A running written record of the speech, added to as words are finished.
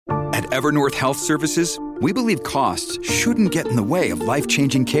At Evernorth Health Services, we believe costs shouldn't get in the way of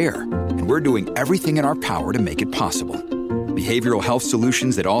life-changing care, and we're doing everything in our power to make it possible. Behavioral health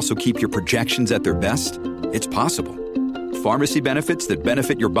solutions that also keep your projections at their best? It's possible. Pharmacy benefits that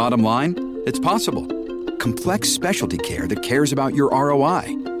benefit your bottom line? It's possible. Complex specialty care that cares about your ROI?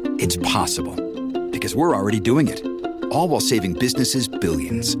 It's possible. Because we're already doing it. All while saving businesses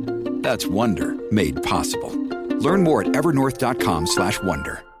billions. That's Wonder made possible. Learn more at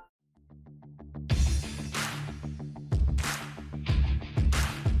evernorth.com/wonder.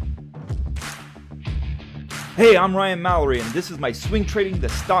 Hey, I'm Ryan Mallory, and this is my Swing Trading the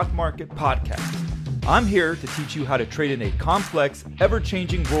Stock Market podcast. I'm here to teach you how to trade in a complex,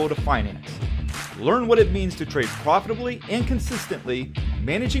 ever-changing world of finance. Learn what it means to trade profitably and consistently,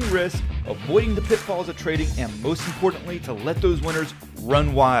 managing risk, avoiding the pitfalls of trading, and most importantly, to let those winners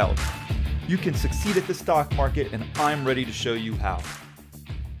run wild. You can succeed at the stock market, and I'm ready to show you how.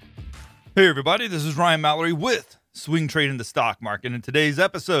 Hey everybody, this is Ryan Mallory with Swing Trading the Stock Market. In today's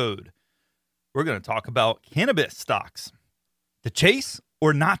episode, we're going to talk about cannabis stocks. To chase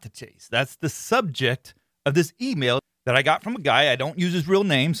or not to chase? That's the subject of this email that I got from a guy. I don't use his real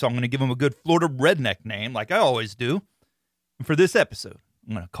name, so I'm going to give him a good Florida redneck name like I always do. And for this episode,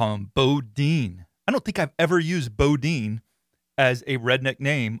 I'm going to call him Bodine. I don't think I've ever used Bodine as a redneck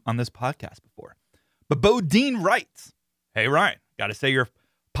name on this podcast before. But Bodine writes, "Hey Ryan, got to say your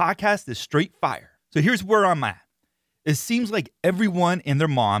podcast is straight fire. So here's where I'm at. It seems like everyone and their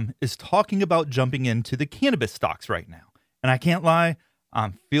mom is talking about jumping into the cannabis stocks right now. And I can't lie,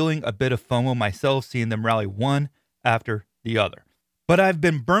 I'm feeling a bit of FOMO myself, seeing them rally one after the other. But I've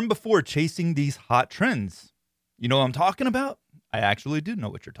been burned before chasing these hot trends. You know what I'm talking about? I actually do know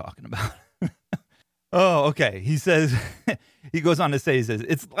what you're talking about." Oh, okay. He says, he goes on to say, he says,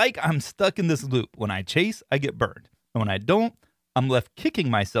 "It's like I'm stuck in this loop. When I chase, I get burned. And when I don't, I'm left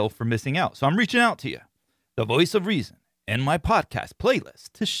kicking myself for missing out. So I'm reaching out to you, the voice of reason, and my podcast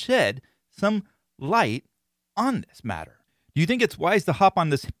playlist to shed some light on this matter. Do you think it's wise to hop on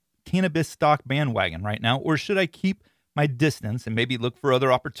this cannabis stock bandwagon right now, or should I keep my distance and maybe look for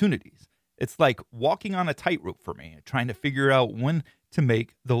other opportunities? It's like walking on a tightrope for me, trying to figure out when to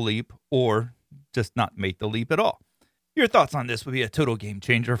make the leap or just not make the leap at all. Your thoughts on this would be a total game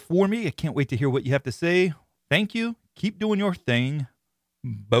changer for me. I can't wait to hear what you have to say. Thank you. Keep doing your thing,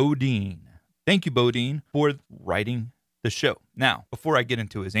 Bodine." Thank you, Bodine, for writing the show. Now, before I get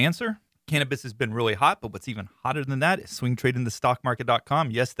into his answer, cannabis has been really hot, but what's even hotter than that is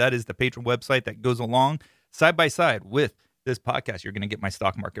swingtradingthestockmarket.com. Yes, that is the patron website that goes along side by side with this podcast. You're going to get my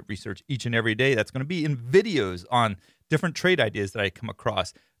stock market research each and every day. That's going to be in videos on different trade ideas that I come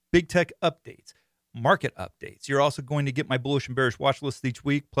across, big tech updates, market updates. You're also going to get my bullish and bearish watch lists each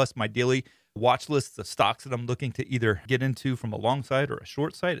week, plus my daily watch lists of stocks that I'm looking to either get into from a long side or a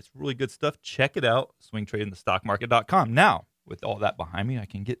short side. It's really good stuff. Check it out, swingtradingthestockmarket.com. Now, with all that behind me, I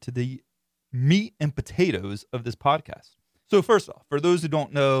can get to the meat and potatoes of this podcast. So first off, for those who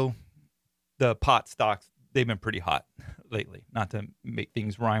don't know, the pot stocks, they've been pretty hot lately. Not to make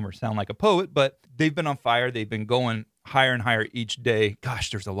things rhyme or sound like a poet, but they've been on fire. They've been going higher and higher each day.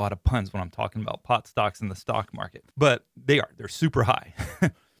 Gosh, there's a lot of puns when I'm talking about pot stocks in the stock market, but they're super high.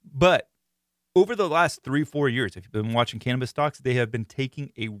 But over the last 3-4 years, if you've been watching cannabis stocks, they have been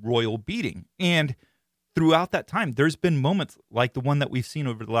taking a royal beating. And throughout that time, there's been moments like the one that we've seen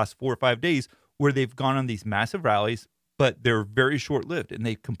over the last 4 or 5 days where they've gone on these massive rallies, but they're very short-lived and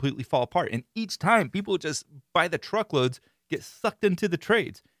they completely fall apart. And each time, people just, by the truckloads, get sucked into the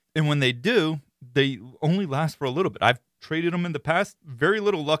trades. And when they do, they only last for a little bit. I've traded them in the past. Very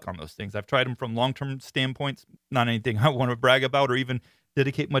little luck on those things. I've tried them from long-term standpoints. Not anything I want to brag about or even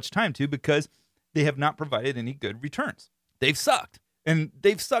dedicate much time to, because they have not provided any good returns. They've sucked. And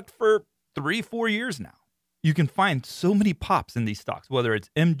they've sucked for 3-4 years now. You can find so many pops in these stocks, whether it's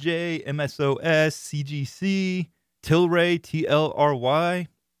MJ, MSOS, CGC, Tilray, TLRY.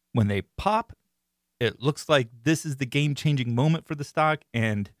 When they pop, it looks like this is the game-changing moment for the stock,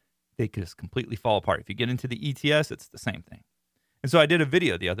 and they could just completely fall apart. If you get into the ETS, it's the same thing. And so I did a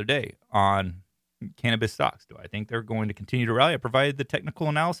video the other day on cannabis stocks. Do I think they're going to continue to rally? I provided the technical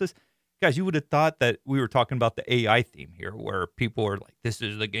analysis. Guys, you would have thought that we were talking about the AI theme here, where people are like, this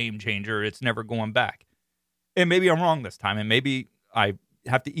is the game changer. It's never going back. And maybe I'm wrong this time, and maybe I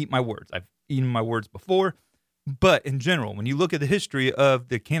have to eat my words. I've eaten my words before. But in general, when you look at the history of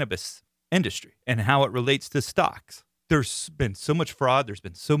the cannabis industry and how it relates to stocks, there's been so much fraud. There's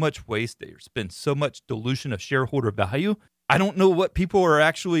been so much waste. There's been so much dilution of shareholder value. I don't know what people are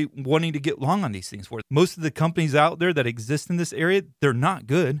actually wanting to get long on these things for. Most of the companies out there that exist in this area, they're not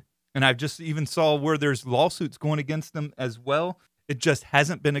good. And I've just even saw where there's lawsuits going against them as well. It just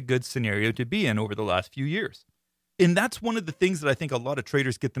hasn't been a good scenario to be in over the last few years. And that's one of the things that I think a lot of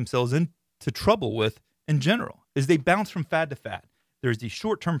traders get themselves into trouble with in general, is they bounce from fad to fad. There's these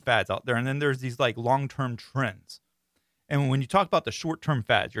short-term fads out there, and then there's these like long-term trends. And when you talk about the short-term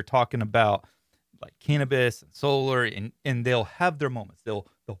fads, you're talking about like cannabis and solar, and they'll have their moments. They'll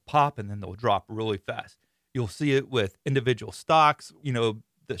pop and then they'll drop really fast. You'll see it with individual stocks. You know,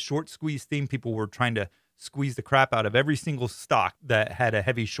 the short squeeze theme, people were trying to squeeze the crap out of every single stock that had a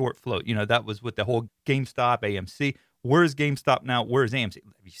heavy short float. You know, that was with the whole GameStop, AMC. Where's GameStop now? Where's AMC?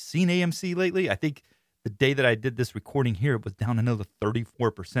 Have you seen AMC lately? I think the day that I did this recording here, it was down another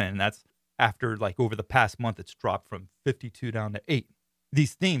 34%. And that's after, like, over the past month, it's dropped from 52 down to 8.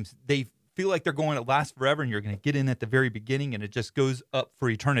 These themes, they feel like they're going to last forever, and you're going to get in at the very beginning, and it just goes up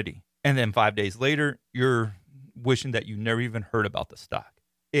for eternity. And then 5 days later, you're wishing that you never even heard about the stock.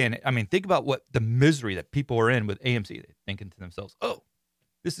 And I mean, think about what the misery that people are in with AMC. They're thinking to themselves, oh,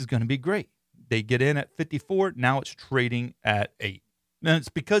 this is going to be great. They get in at 54. Now it's trading at 8. And it's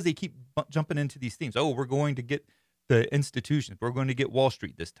because they keep jumping into these themes. Oh, we're going to get the institutions. We're going to get Wall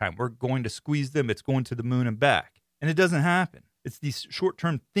Street this time. We're going to squeeze them. It's going to the moon and back. And it doesn't happen. It's these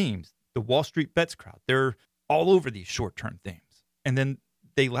short-term themes. The Wall Street Bets crowd, they're all over these short-term themes. And then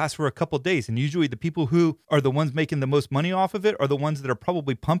they last for a couple of days. And usually the people who are the ones making the most money off of it are the ones that are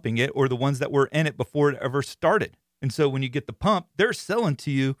probably pumping it, or the ones that were in it before it ever started. And so when you get the pump, they're selling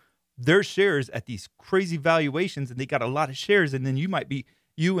to you their shares at these crazy valuations, and they got a lot of shares. And then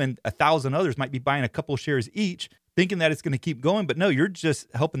you and 1,000 others might be buying a couple shares each, thinking that it's going to keep going. But no, you're just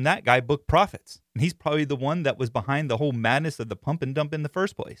helping that guy book profits. And he's probably the one that was behind the whole madness of the pump and dump in the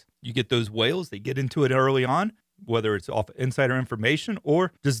first place. You get those whales, they get into it early on, whether it's off insider information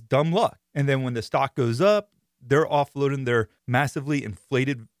or just dumb luck. And then when the stock goes up, they're offloading their massively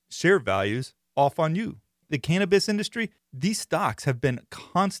inflated share values off on you. The cannabis industry, these stocks have been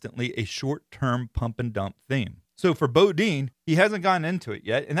constantly a short-term pump and dump theme. So for Bodine, he hasn't gotten into it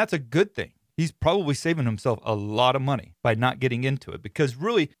yet, and that's a good thing. He's probably saving himself a lot of money by not getting into it, because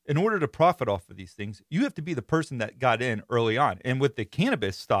really, in order to profit off of these things, you have to be the person that got in early on. And with the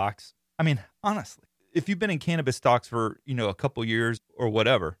cannabis stocks, I mean, honestly, if you've been in cannabis stocks for, a couple years or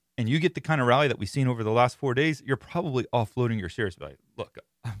whatever, and you get the kind of rally that we've seen over the last 4 days, you're probably offloading your shares. Like, look,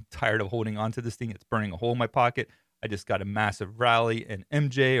 I'm tired of holding on to this thing. It's burning a hole in my pocket. I just got a massive rally in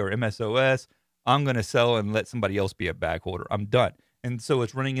MJ or MSOS. I'm going to sell and let somebody else be a bag holder. I'm done. And so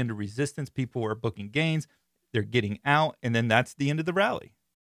it's running into resistance. People are booking gains. They're getting out. And then that's the end of the rally.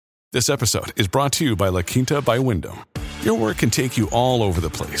 This episode is brought to you by La Quinta by Wyndham. Your work can take you all over the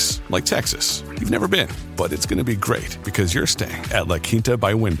place, like Texas. You've never been, but it's going to be great because you're staying at La Quinta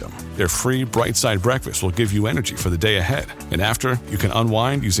by Wyndham. Their free Bright Side breakfast will give you energy for the day ahead. And after, you can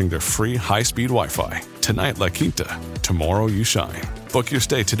unwind using their free high-speed Wi-Fi. Tonight, La Quinta. Tomorrow, you shine. Book your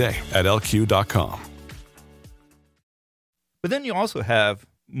stay today at lq.com. But then you also have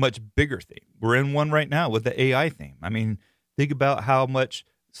much bigger theme. We're in one right now with the AI theme. I mean, think about how much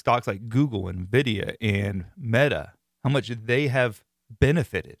stocks like Google and NVIDIA and Meta, how much they have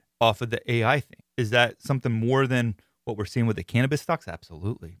benefited off of the AI thing. Is that something more than what we're seeing with the cannabis stocks?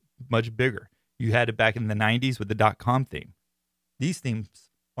 Absolutely. Much bigger. You had it back in the 90s with the .com theme. These themes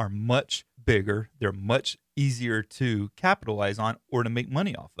are much bigger. They're much easier to capitalize on or to make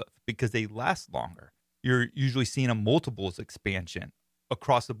money off of because they last longer. You're usually seeing a multiples expansion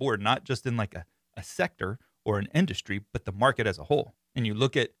across the board, not just in like a sector or an industry, but the market as a whole. And you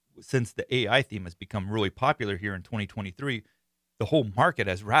look at, since the AI theme has become really popular here in 2023, the whole market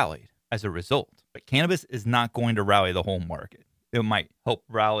has rallied as a result. But cannabis is not going to rally the whole market. It might help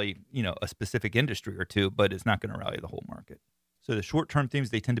rally, a specific industry or two, but it's not going to rally the whole market. So the short-term themes,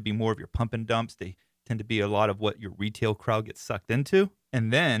 they tend to be more of your pump and dumps. They tend to be a lot of what your retail crowd gets sucked into.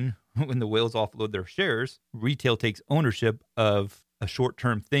 And then when the whales offload their shares, retail takes ownership of a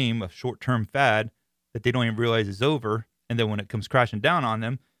short-term theme, a short-term fad that they don't even realize is over. And then when it comes crashing down on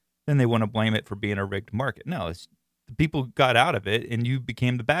them, then they want to blame it for being a rigged market. No, it's the people got out of it and you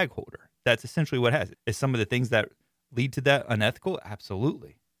became the bag holder. That's essentially what has it. Is some of the things that lead to that unethical?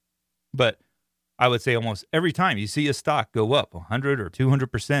 Absolutely. But I would say almost every time you see a stock go up 100 or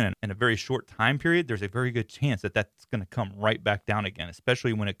 200% in a very short time period, there's a very good chance that that's going to come right back down again,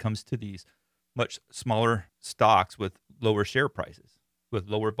 especially when it comes to these much smaller stocks with lower share prices, with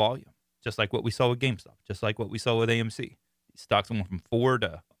lower volume, just like what we saw with GameStop, just like what we saw with AMC. These stocks went from $400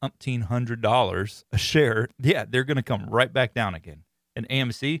 to $1,800 a share. Yeah, they're going to come right back down again. And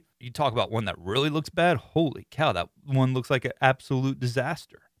AMC, you talk about one that really looks bad. Holy cow, that one looks like an absolute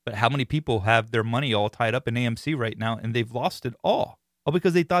disaster. But how many people have their money all tied up in AMC right now and they've lost it all? All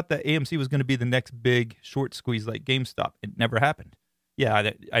because they thought that AMC was going to be the next big short squeeze like GameStop. It never happened.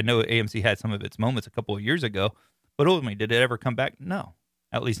 Yeah, I know AMC had some of its moments a couple of years ago, but ultimately, did it ever come back? No.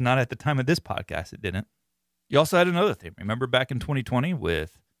 At least not at the time of this podcast, it didn't. You also had another thing. Remember back in 2020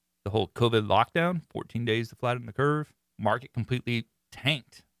 with the whole COVID lockdown, 14 days to flatten the curve, market completely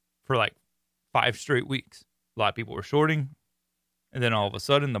tanked for like 5 straight weeks. A lot of people were shorting, and then all of a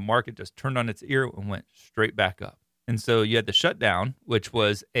sudden the market just turned on its ear and went straight back up. And so you had the shutdown, which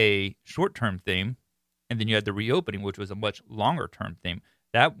was a short-term theme, and then you had the reopening, which was a much longer-term theme.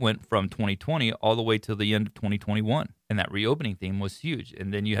 That went from 2020 all the way to the end of 2021, and that reopening theme was huge.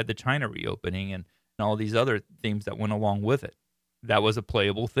 And then you had the China reopening and all these other themes that went along with it. That was a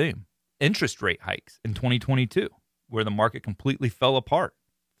playable theme. Interest rate hikes in 2022, where the market completely fell apart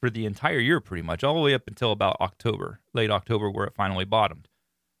for the entire year pretty much, all the way up until about October, late October, where it finally bottomed.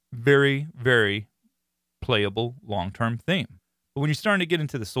 Very, very playable long-term theme. But when you're starting to get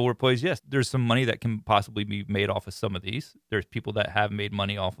into the solar plays, yes, there's some money that can possibly be made off of some of these. There's people that have made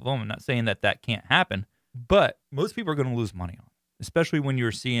money off of them. I'm not saying that that can't happen, but most people are going to lose money on it, especially when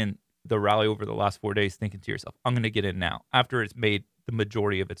you're seeing the rally over the last 4 days, thinking to yourself, I'm going to get in now, after it's made the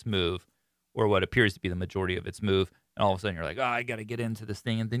majority of its move, or what appears to be the majority of its move, and all of a sudden you're like, I got to get into this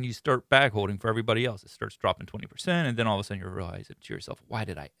thing, and then you start bag holding for everybody else. It starts dropping 20%, and then all of a sudden you realize it to yourself, why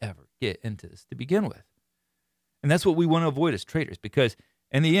did I ever get into this to begin with? And that's what we want to avoid as traders, because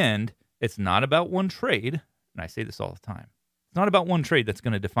in the end, it's not about one trade, and I say this all the time. It's not about one trade that's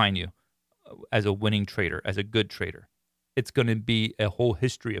going to define you as a winning trader, as a good trader. It's going to be a whole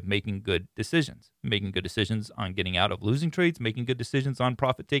history of making good decisions on getting out of losing trades, making good decisions on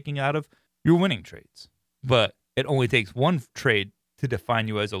profit taking out of your winning trades. But it only takes one trade to define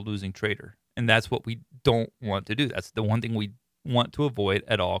you as a losing trader. And that's what we don't want to do. That's the one thing we want to avoid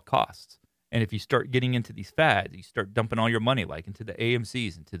at all costs. And if you start getting into these fads, you start dumping all your money like into the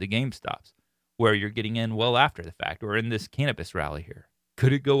AMCs, into the GameStops, where you're getting in well after the fact, or in this cannabis rally here.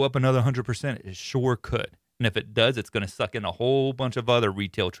 Could it go up another 100%? It sure could. And if it does, it's going to suck in a whole bunch of other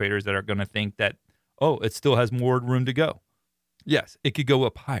retail traders that are going to think that, it still has more room to go. Yes, it could go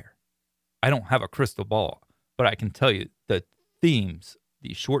up higher. I don't have a crystal ball, but I can tell you the themes,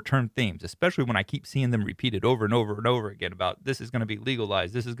 the short-term themes, especially when I keep seeing them repeated over and over and over again about this is going to be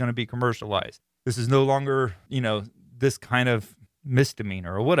legalized, this is going to be commercialized, this is no longer, this kind of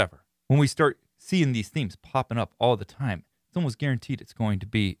misdemeanor or whatever. When we start seeing these themes popping up all the time, it's almost guaranteed it's going to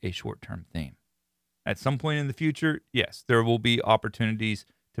be a short-term theme. At some point in the future, yes, there will be opportunities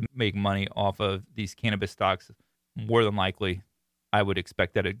to make money off of these cannabis stocks. More than likely, I would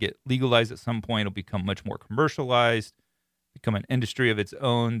expect that it'd get legalized at some point. It'll become much more commercialized, become an industry of its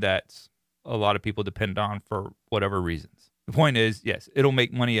own that a lot of people depend on for whatever reasons. The point is, yes, it'll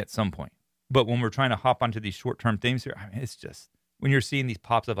make money at some point. But when we're trying to hop onto these short-term themes here, it's just, when you're seeing these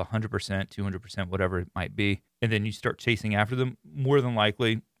pops of 100%, 200%, whatever it might be, and then you start chasing after them, more than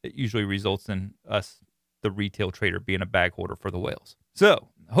likely, it usually results in us, the retail trader, being a bag holder for the whales. So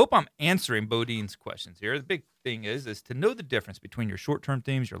I hope I'm answering Bodine's questions here. The big thing is to know the difference between your short-term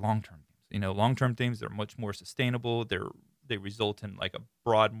themes, your long-term themes. Long-term themes, they're much more sustainable. They result in like a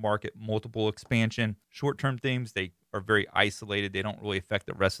broad market multiple expansion. Short-term themes, they are very isolated. They don't really affect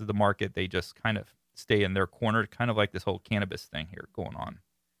the rest of the market. They just kind of stay in their corner, kind of like this whole cannabis thing here going on.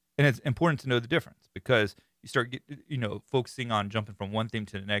 And it's important to know the difference, because you start focusing on jumping from one theme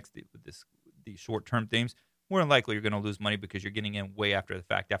to the next with these short-term themes. More than likely, you're going to lose money because you're getting in way after the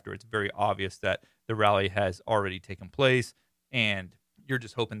fact, after it's very obvious that the rally has already taken place, and you're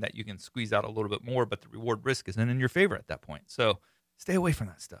just hoping that you can squeeze out a little bit more, but the reward risk isn't in your favor at that point. So stay away from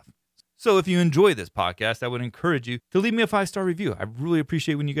that stuff. So if you enjoy this podcast, I would encourage you to leave me a 5-star review. I really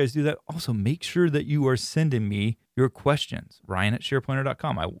appreciate when you guys do that. Also, make sure that you are sending me your questions,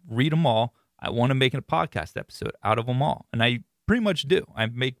 Ryan@shareplanner.com. I read them all. I want to make a podcast episode out of them all. And I pretty much do. I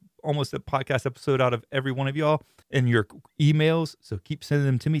make almost a podcast episode out of every one of y'all in your emails. So keep sending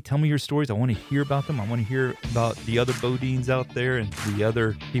them to me. Tell me your stories. I want to hear about them. I want to hear about the other Bodines out there and the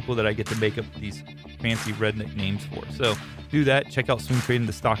other people that I get to make up these fancy redneck names for. So do that. Check out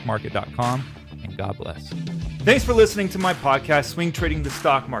swingtradingthestockmarket.com, and God bless. Thanks for listening to my podcast, Swing Trading the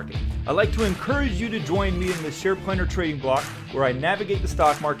Stock Market. I'd like to encourage you to join me in the Share Planner Trading Block, where I navigate the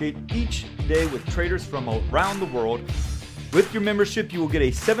stock market each day with traders from around the world. With your membership, you will get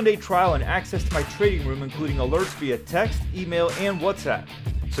a 7-day trial and access to my trading room, including alerts via text, email, and WhatsApp.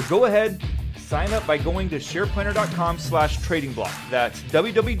 So go ahead, sign up by going to shareplanner.com/trading block. That's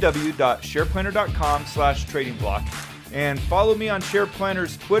www.shareplanner.com/trading block. And follow me on Share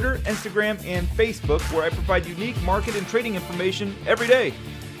Planner's Twitter, Instagram, and Facebook, where I provide unique market and trading information every day.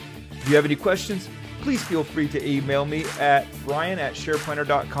 If you have any questions, please feel free to email me at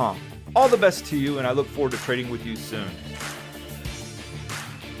ryan@shareplanner.com. All the best to you, and I look forward to trading with you soon.